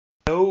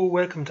Hello,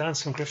 welcome to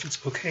Anselm Griffin's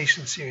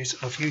vocational series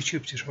of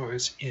YouTube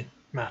tutorials in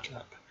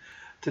MATLAB.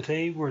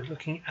 Today we're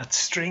looking at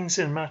strings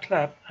in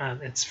MATLAB,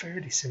 and it's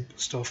fairly simple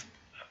stuff,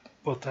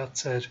 but that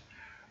said,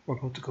 we're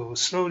going to go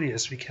as slowly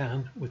as we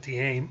can with the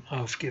aim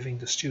of giving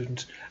the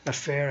student a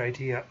fair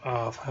idea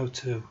of how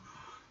to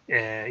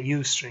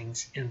use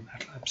strings in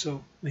MATLAB.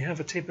 So we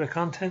have a table of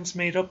contents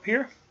made up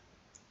here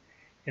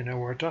in our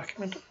Word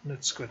document.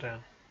 Let's go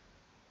down.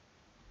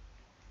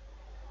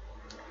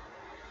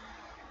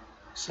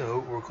 So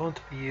we're going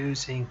to be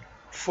using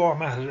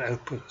formatted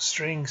output of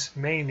strings,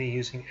 mainly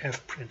using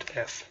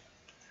frpintf.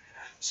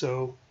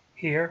 So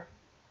here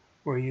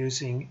we're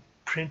using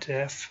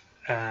printf,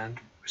 and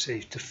we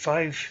say to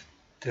 5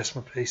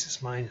 decimal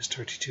places minus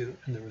 32,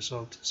 and the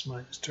result is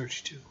minus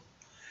 32.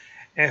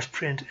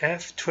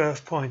 Fprintf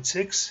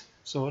 12.6.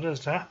 So what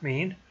does that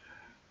mean?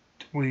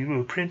 We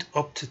will print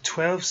up to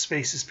 12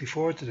 spaces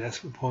before the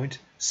decimal point,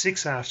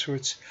 6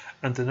 afterwards,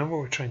 and the number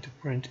we're trying to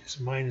print is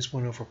minus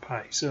 1 over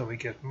pi. So we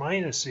get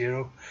minus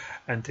 0,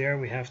 and there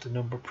we have the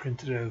number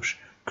printed out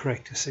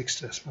correct to 6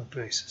 decimal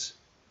places.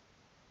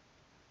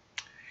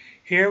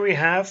 Here we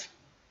have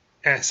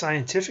a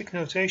scientific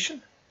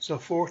notation, so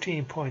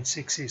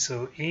 14.6e.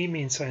 So e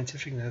means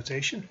scientific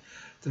notation,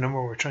 the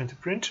number we're trying to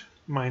print,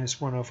 minus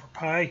 1 over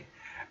pi,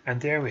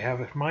 and there we have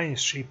it,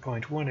 minus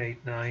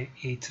 3.189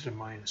 e to the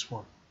minus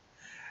 1.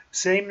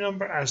 Same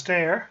number as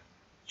there,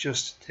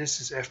 just this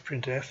is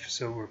fprintf,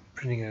 so we're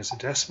printing it as a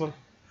decimal,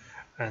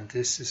 and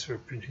this is for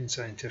printing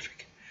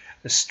scientific.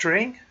 A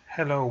string,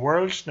 hello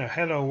world. Now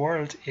hello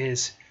world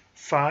is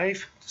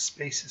 5, the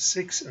space is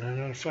 6, and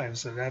another 5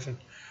 is 11,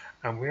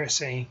 and we're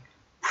saying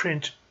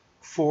print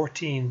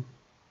 14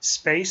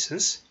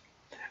 spaces,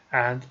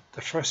 and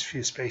the first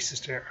few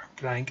spaces there are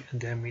blank, and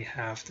then we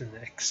have the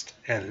next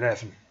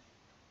 11.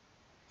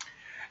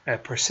 A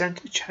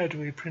percentage, how do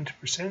we print a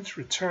percent?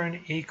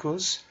 Return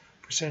equals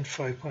percent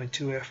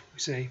 5.2f, we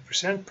say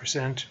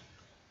percent,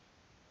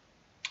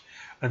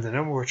 and the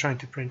number we're trying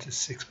to print is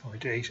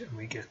 6.8, and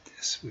we get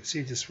this. We'll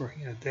see this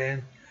working out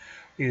then.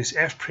 We use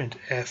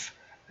fprintf,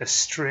 a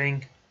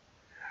string,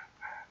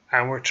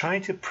 and we're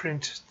trying to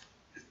print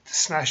the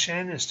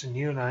 /n is the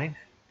new line,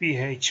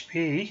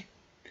 bhp,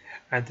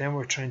 and then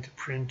we're trying to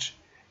print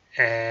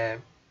the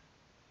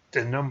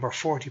number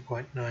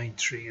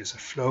 40.93 as a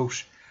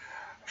float,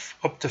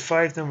 up to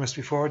 5 numbers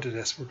before the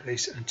decimal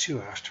place and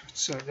 2 afterwards.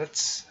 So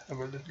let's have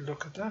a little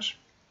look at that.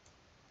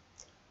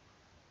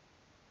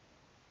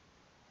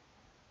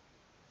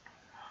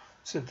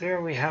 So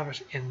there we have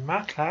it in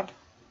MATLAB,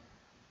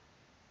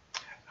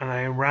 and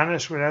I ran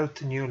it without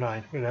the new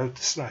line, without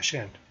the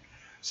 /n.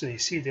 So you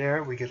see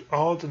there we get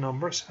all the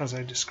numbers as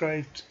I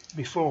described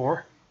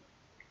before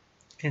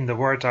in the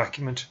Word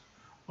document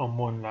on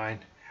one line.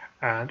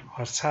 And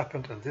what's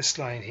happened on this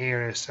line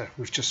here is that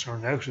we've just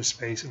run out of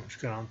space and we've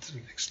gone on to the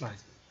next line.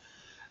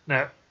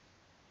 Now,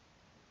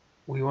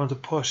 we want to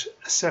put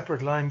a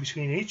separate line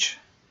between each.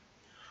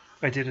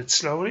 I did it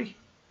slowly.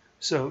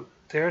 So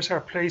there's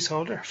our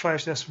placeholder,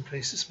 5 decimal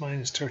places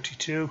minus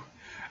 32.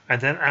 And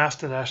then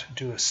after that,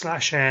 do a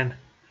 /n,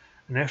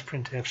 an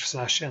fprintf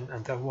 /n,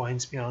 and that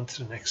winds me on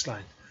to the next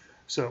line.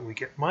 So we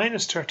get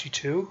minus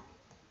 32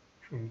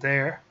 from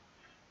there.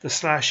 The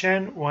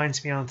 /n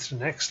winds me on to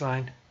the next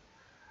line.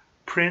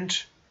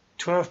 Print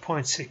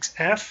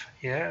 12.6f,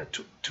 yeah,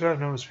 12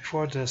 numbers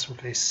before the decimal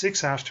place,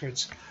 6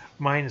 afterwards,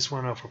 minus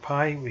 1 over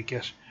pi, we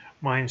get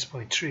minus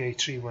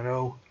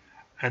 0.38310,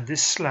 and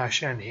this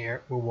 /n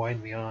here will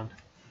wind me on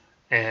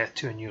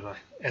to a new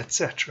line,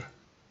 etc.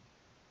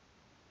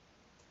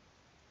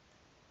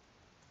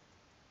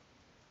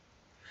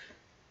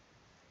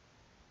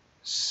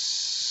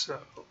 So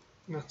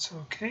that's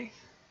okay.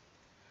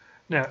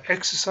 Now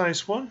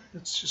exercise 1,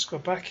 let's just go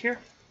back here.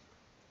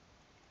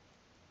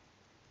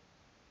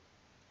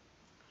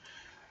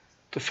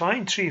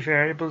 Define 3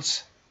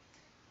 variables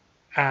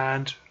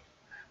and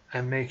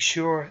make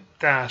sure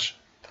that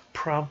the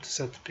prompt is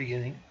at the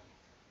beginning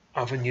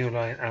of a new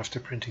line after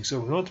printing. So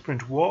we want to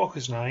print walk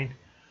is 9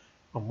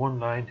 on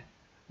one line,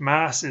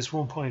 mass is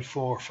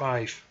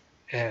 1.45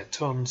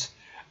 tons,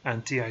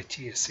 and DIT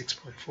is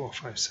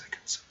 6.45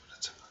 seconds. So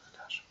let's have a look at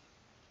that.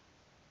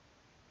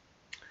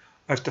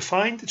 I've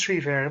defined the 3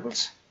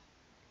 variables,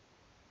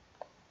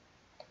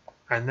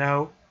 and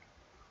now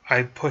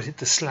I put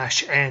the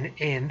 /n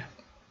in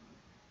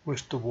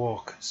with the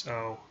walk.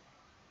 So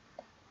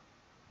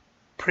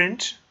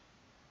print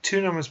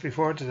 2 numbers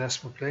before the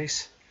decimal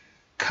place,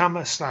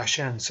 comma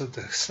 /n. So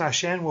the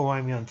 /n will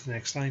wind me on to the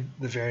next line,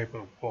 the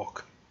variable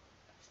walk.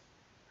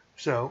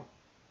 So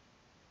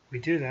we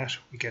do that,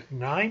 we get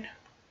 9.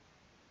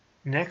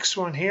 Next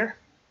one here,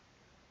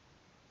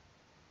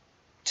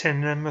 10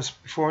 numbers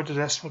before the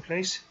decimal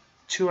place,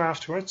 2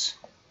 afterwards,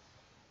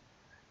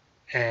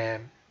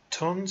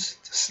 tons,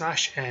 the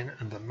 /n,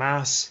 and the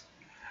mass.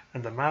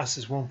 And the mass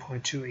is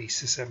 1.2 e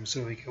to the 7,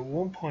 so we get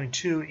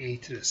 1.2 e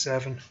to the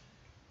 7,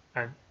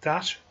 and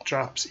that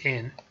drops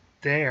in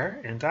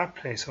there in that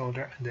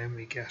placeholder, and then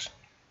we get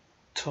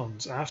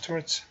tons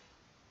afterwards.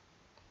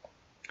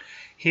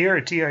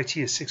 Here DIT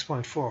is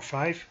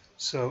 6.45,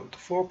 So the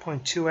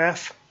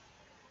 4.2f,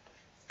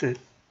 the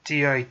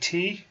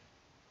DIT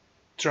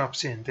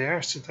drops in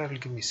there, so that'll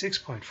give me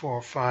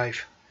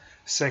 6.45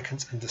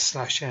 seconds, and the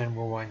 /n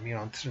will wind me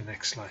on to the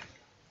next line.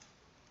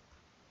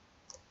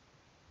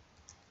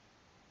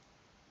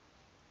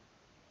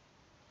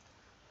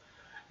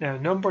 Now,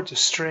 number to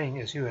string,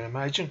 as you would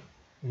imagine,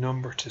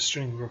 number to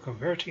string, we're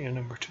converting a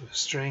number to a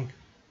string,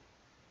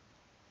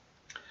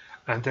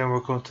 and then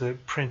we're going to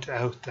print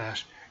out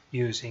that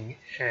using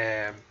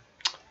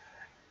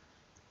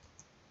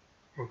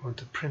we're going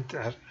to print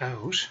that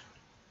out.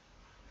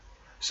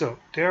 So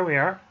there we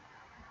are.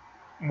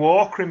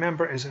 Walk,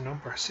 remember, is a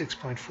number,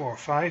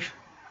 6.45.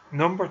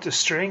 Number to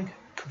string,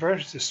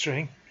 converted to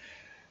string.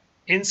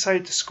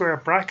 Inside the square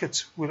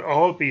brackets would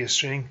all be a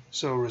string,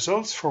 so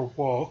results for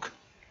walk,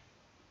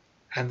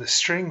 and the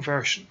string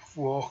version of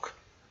walk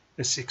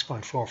is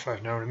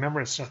 6.45. Now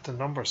remember, it's not the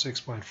number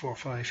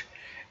 6.45,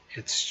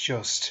 it's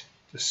just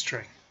the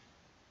string.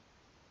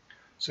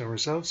 So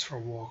results for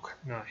walk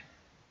 9.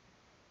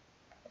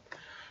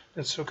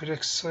 Let's look at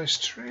exercise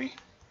 3.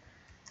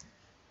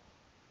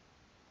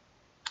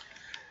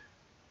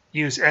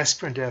 Use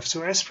sprintf.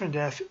 So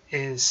sprintf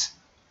is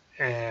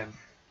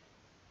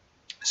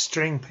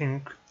string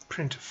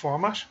printf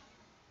format.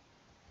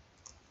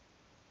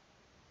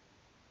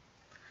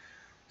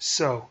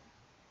 So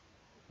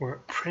we're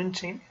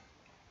printing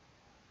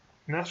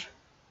not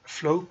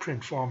float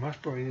print format,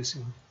 but we're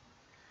using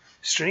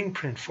string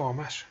print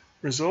format.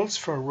 Results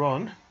for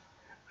run,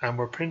 and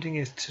we're printing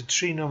it to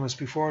 3 numbers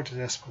before the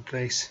decimal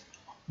place,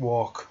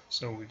 walk.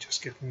 So we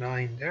just get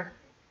 9 there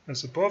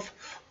as above.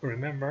 But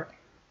remember,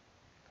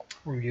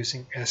 we're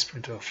using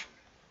sprintf,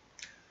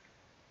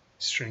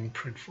 string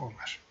print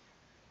format.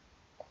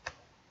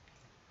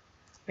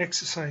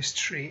 Exercise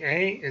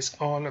 3a is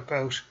all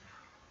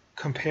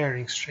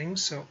comparing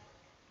strings. So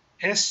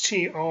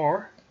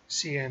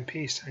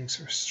strcmp stands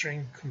for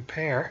string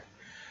compare,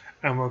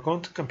 and we're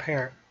going to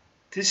compare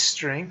this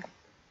string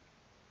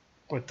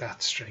with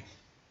that string.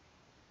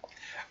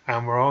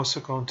 And we're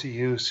also going to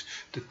use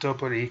the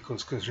double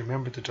equals, because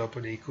remember, the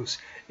double equals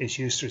is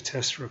used to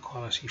test for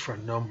equality for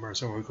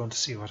numbers, and we're going to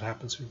see what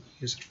happens when we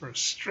use it for a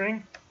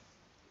string.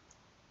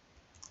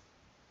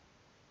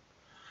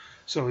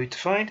 So we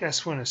defined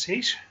S1 as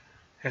heat,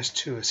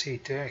 S2 as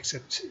heat there,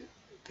 except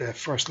the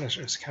first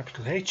letter is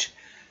capital H.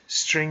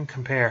 String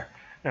compare.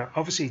 Now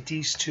obviously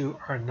these two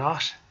are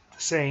not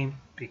the same,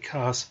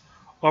 because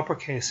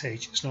uppercase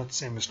H is not the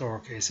same as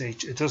lowercase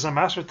h. It doesn't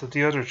matter that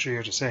the other three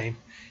are the same,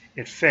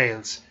 it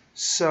fails.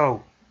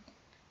 So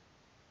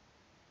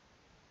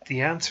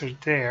the answer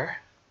there,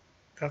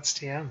 that's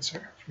the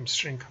answer from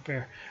string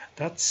compare.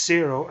 That's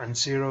 0, and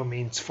 0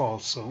 means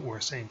false, so we're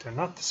saying they're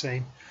not the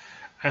same.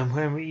 And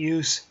when we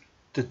use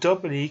the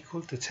double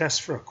equal to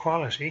test for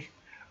equality,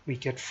 we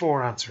get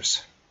 4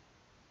 answers.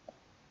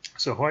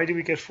 So why do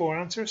we get 4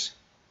 answers?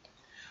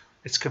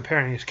 It's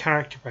comparing it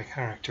character by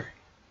character.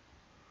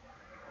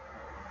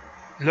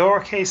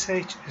 Lowercase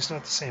h is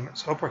not the same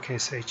as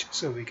uppercase h,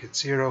 so we get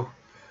 0.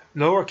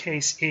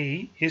 Lowercase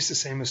e is the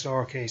same as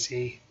lowercase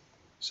e,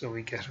 so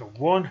we get a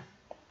 1.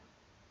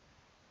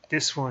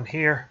 This one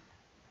here,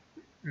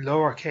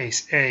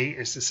 lowercase a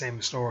is the same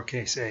as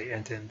lowercase a,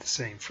 and then the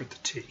same for the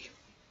t.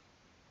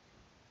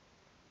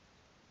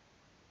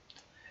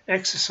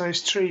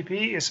 Exercise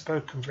 3b is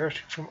about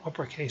converting from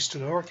uppercase to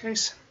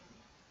lowercase,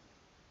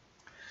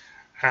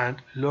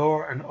 and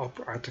lower and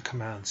upper are the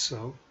commands.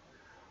 So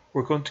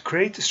we're going to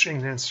create the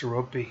string Leinster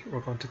Rugby,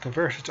 we're going to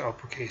convert it to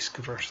uppercase,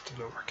 convert it to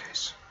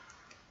lowercase.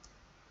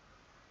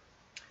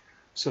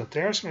 So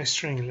there's my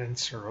string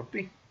Leinster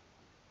Rugby.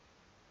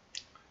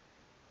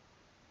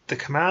 The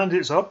command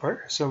is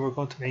upper, so we're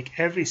going to make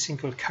every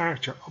single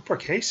character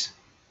uppercase,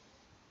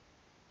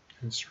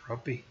 Leinster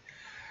Rugby.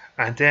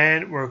 And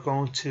then we're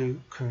going to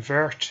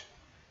convert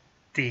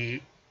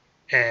the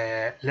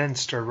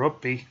Leinster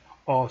Rugby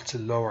all to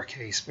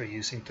lowercase by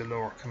using the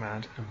lower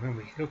command. And when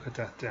we look at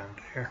that down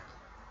there,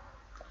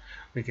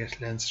 we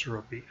get Leinster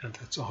Rugby, and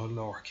that's all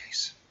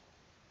lowercase.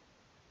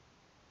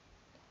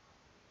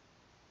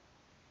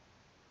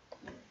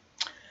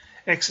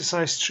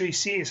 Exercise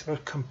 3c is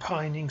about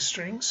combining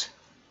strings.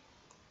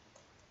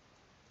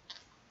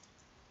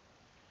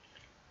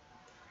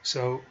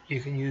 So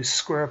you can use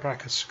square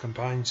brackets to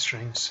combine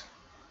strings.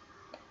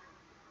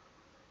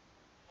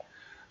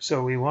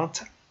 So we want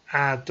to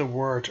add the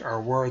word,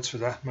 or words for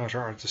that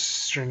matter, or the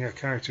string of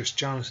characters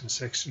Jonathan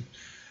Sexton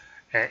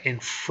in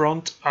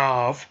front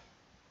of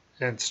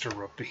Leinster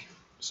Rugby.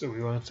 So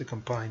we want to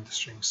combine the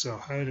strings. So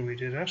how do we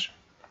do that?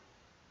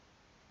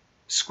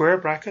 Square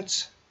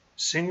brackets,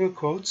 single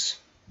quotes,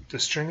 the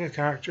string of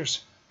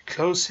characters,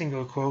 close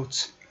single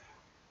quotes,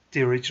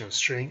 the original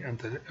string, and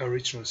the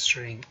original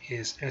string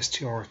is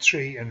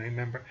str3, and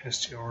remember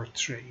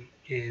str3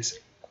 is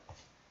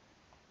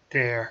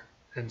there,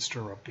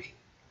 Leinster Rugby.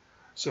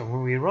 So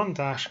when we run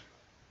that,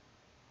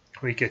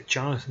 we get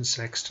Jonathan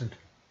Sexton,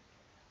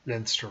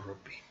 Leinster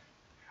Rugby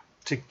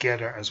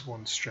together as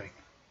one string.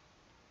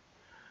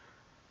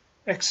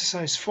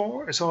 Exercise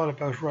 4 is all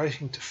about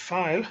writing to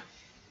file.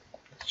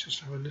 Let's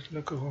just have a little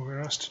look at what we're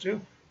asked to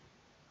do.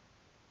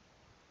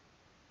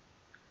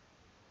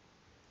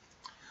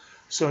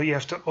 So you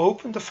have to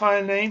open the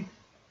file name,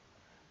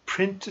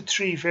 print the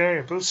 3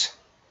 variables.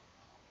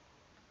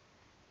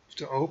 You have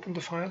to open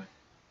the file.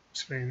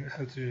 Explain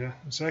how to do that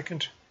in a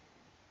second.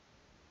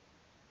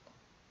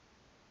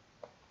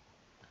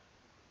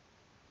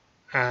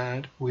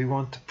 And we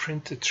want to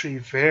print the 3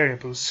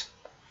 variables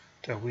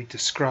that we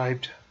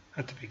described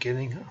at the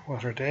beginning.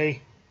 What are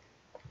they?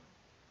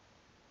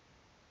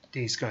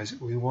 These guys.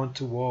 We want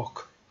to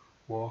walk.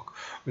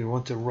 We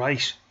want to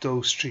write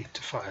those 3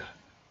 to file.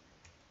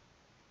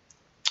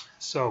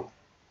 So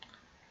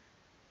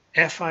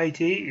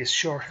FID is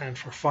shorthand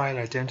for file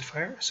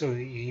identifier. So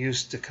you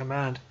use the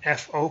command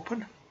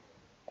fopen.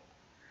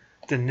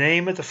 The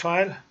name of the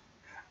file,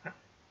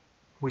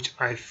 which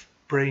I've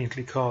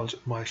brilliantly called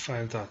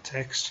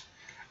myfile.txt,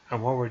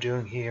 and what we're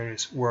doing here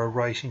is we're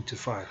writing to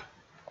file.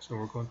 So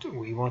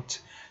we want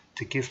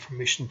to give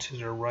permission to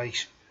the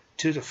write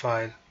to the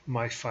file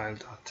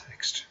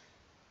myfile.txt.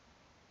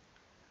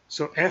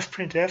 So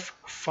frpintf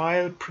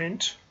file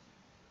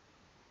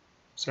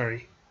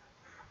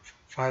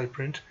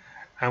print,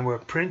 and we're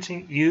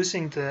printing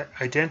using the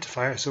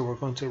identifier. So we're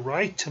going to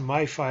write to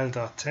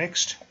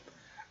myfile.txt,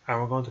 and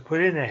we're going to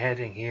put in a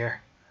heading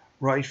here,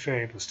 write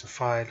variables to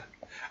file,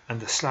 and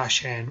the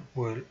 /n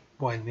will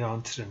wind me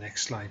on to the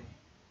next line.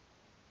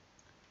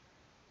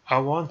 I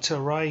want to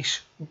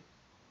write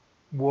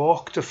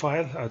walk to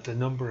file at the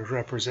number it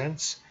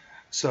represents.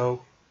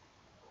 So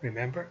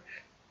remember,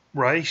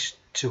 write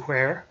to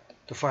where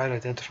the file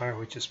identifier,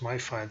 which is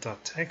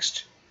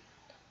myfile.txt,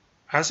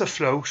 as a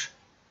float,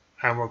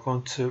 and we're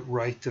going to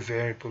write the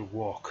variable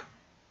walk.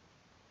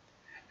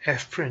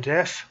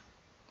 Fprintf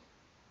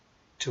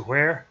to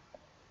where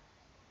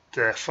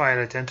the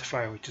file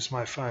identifier, which is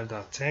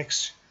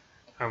myfile.txt,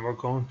 and we're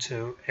going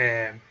to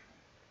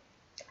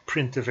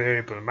print the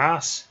variable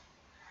mass,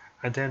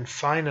 and then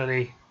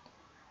finally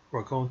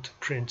we're going to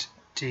print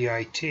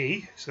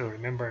dit. So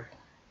remember,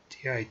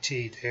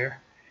 dit there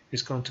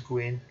is going to go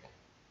in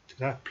to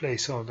that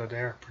placeholder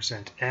there,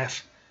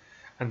 %f,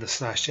 and the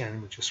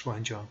 /n will just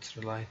wind you onto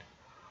the line.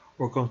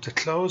 We're going to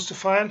close the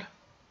file,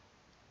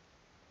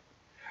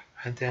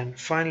 and then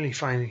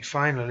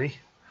finally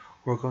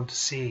we're going to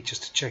see,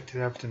 just to check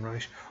that everything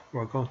right,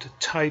 we're going to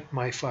type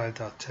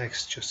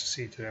myfile.txt just to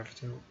see that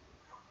everything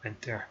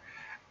went there.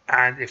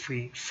 And if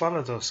we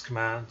follow those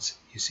commands,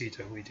 you see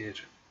that we did.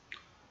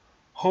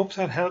 Hope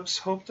that helps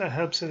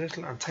a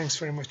little, and thanks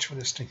very much for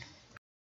listening.